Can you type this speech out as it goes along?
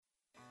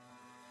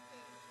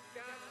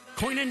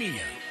Koinonia,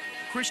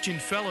 Christian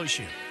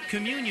fellowship,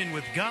 communion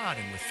with God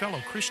and with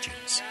fellow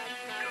Christians.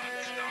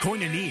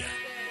 Koinonia,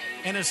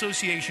 an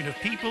association of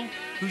people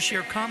who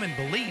share common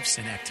beliefs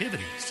and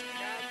activities.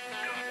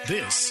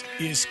 This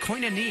is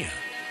Koinonia.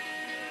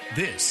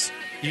 This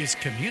is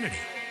community.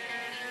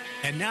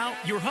 And now,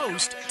 your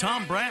host,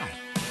 Tom Brown.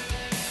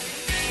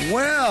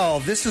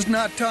 Well, this is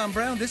not Tom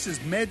Brown. This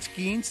is Med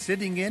Skeens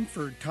sitting in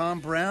for Tom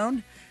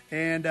Brown.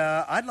 And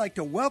I'd like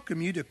to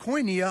welcome you to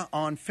Koinonia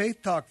on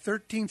Faith Talk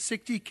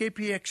 1360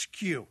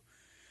 KPXQ.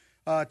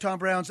 Tom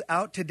Brown's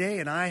out today,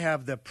 and I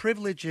have the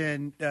privilege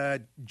and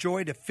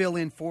joy to fill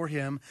in for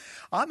him.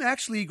 I'm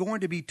actually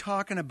going to be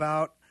talking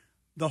about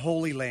the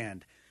Holy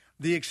Land,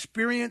 the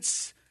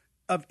experience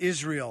of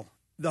Israel,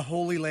 the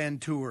Holy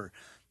Land tour.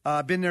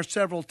 I've been there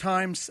several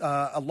times,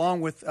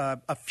 along with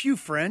a few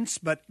friends,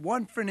 but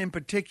one friend in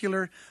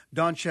particular,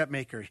 Don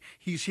Shepmaker.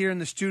 He's here in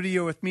the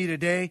studio with me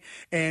today,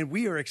 and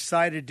we are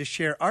excited to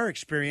share our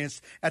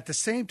experience. At the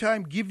same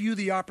time, give you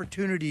the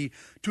opportunity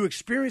to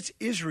experience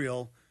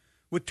Israel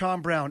with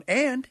Tom Brown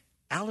and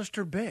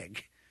Alistair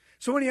Begg.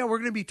 So anyhow, we're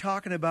going to be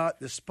talking about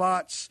the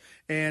spots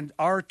and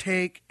our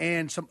take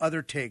and some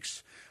other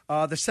takes.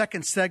 The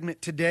second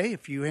segment today,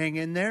 if you hang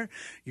in there,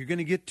 you're going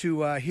to get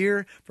to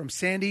hear from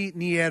Sandy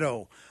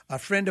Nieto, a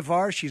friend of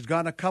ours. She's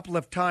gone a couple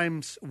of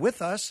times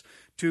with us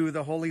to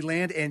the Holy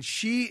Land, and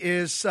she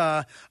is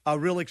a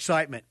real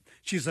excitement.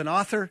 She's an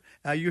author.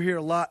 You hear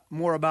a lot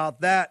more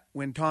about that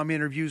when Tom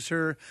interviews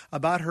her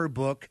about her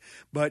book,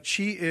 but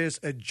she is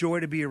a joy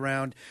to be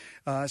around.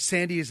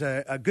 Sandy is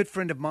a good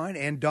friend of mine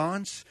and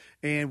Don's,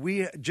 and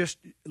we just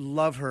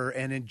love her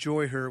and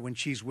enjoy her when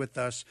she's with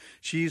us.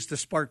 She's the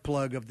spark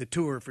plug of the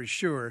tour for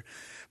sure.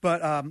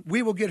 But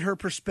we will get her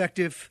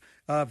perspective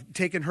of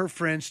taking her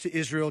friends to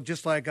Israel,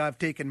 just like I've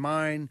taken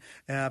mine.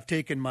 I've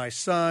taken my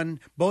son,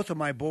 both of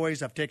my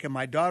boys. I've taken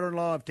my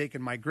daughter-in-law. I've taken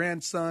my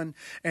grandson.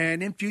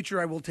 And in future,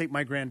 I will take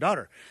my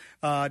granddaughter.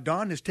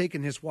 Don has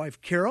taken his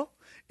wife, Carol,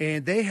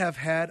 and they have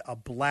had a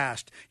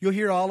blast. You'll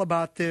hear all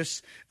about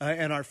this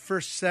in our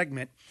first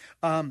segment.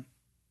 Tom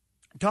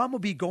will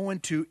be going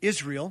to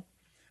Israel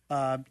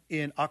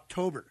in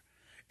October,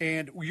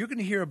 and you're going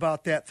to hear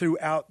about that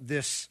throughout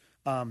this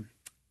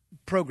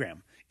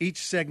program. Each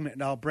segment,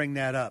 and I'll bring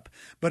that up.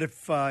 But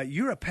if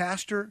you're a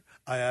pastor,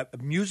 a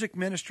music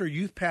minister,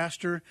 youth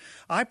pastor,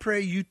 I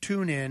pray you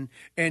tune in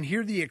and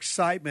hear the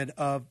excitement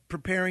of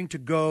preparing to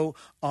go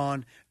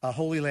on a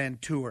Holy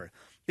Land tour.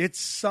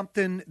 It's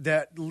something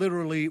that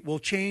literally will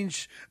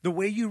change the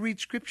way you read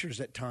scriptures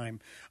at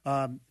time.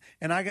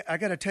 And I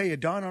got to tell you,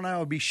 Don and I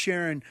will be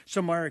sharing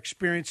some of our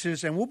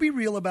experiences, and we'll be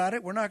real about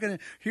it. We're not going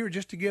to here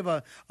just to give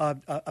a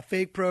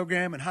fake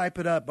program and hype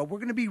it up, but we're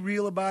going to be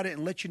real about it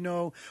and let you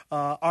know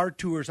our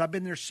tours. I've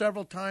been there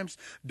several times.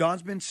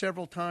 Don's been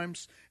several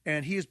times,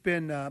 and he has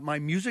been my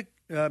music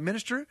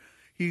minister.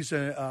 He's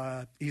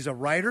a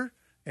writer.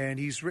 And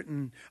he's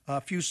written a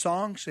few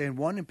songs, and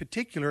one in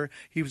particular,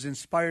 he was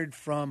inspired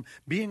from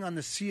being on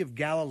the Sea of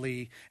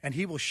Galilee, and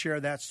he will share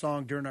that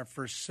song during our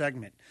first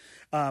segment.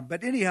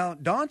 But anyhow,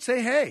 Don,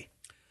 say hey.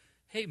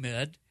 Hey,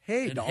 Med.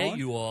 Hey, and Don. Hey,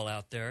 you all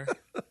out there.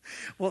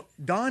 Well,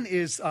 Don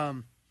is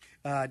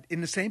in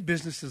the same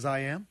business as I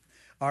am.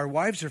 Our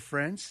wives are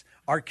friends.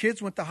 Our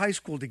kids went to high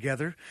school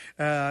together.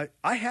 I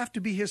have to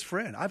be his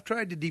friend. I've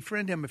tried to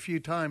defriend him a few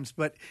times,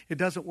 but it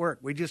doesn't work.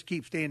 We just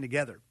keep staying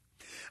together.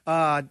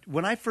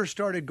 When I first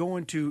started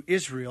going to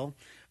Israel,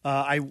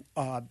 a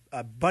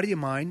buddy of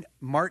mine,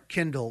 Mark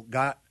Kendall,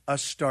 got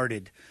us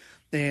started.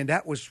 And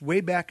that was way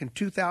back in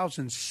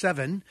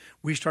 2007.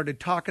 We started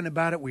talking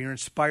about it. We were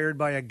inspired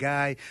by a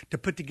guy to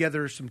put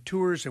together some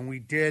tours, and we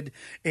did,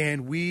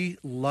 and we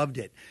loved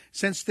it.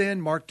 Since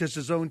then, Mark does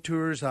his own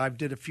tours. I've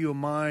done a few of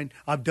mine,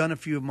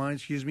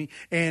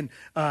 and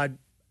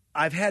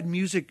I've had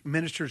music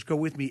ministers go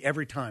with me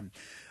every time.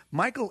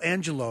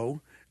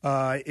 Michelangelo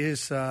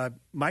is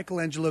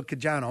Michelangelo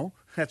Cajano.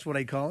 That's what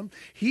I call him.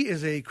 He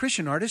is a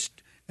Christian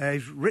artist.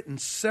 He's written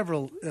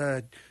several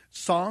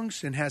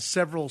songs and has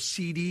several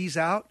CDs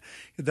out.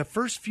 The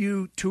first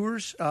few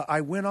tours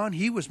I went on,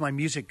 he was my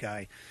music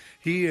guy.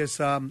 He is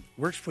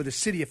works for the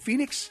city of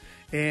Phoenix,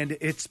 and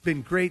it's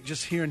been great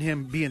just hearing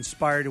him be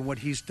inspired in what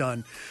he's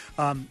done.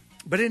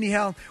 But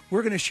anyhow,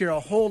 we're going to share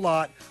a whole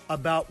lot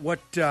about what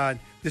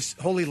this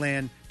Holy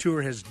Land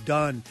tour has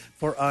done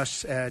for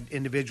us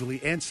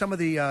individually and some of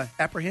the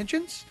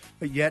apprehensions,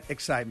 but yet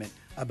excitement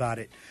about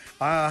it.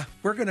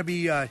 We're going to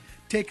be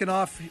taking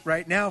off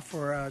right now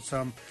for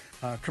some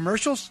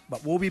commercials,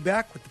 but we'll be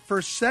back with the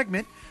first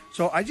segment.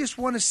 So I just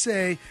want to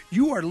say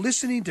you are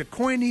listening to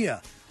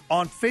Koinonia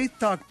on Faith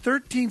Talk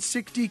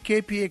 1360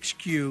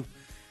 KPXQ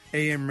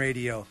AM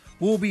radio.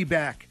 We'll be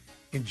back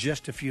in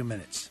just a few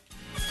minutes.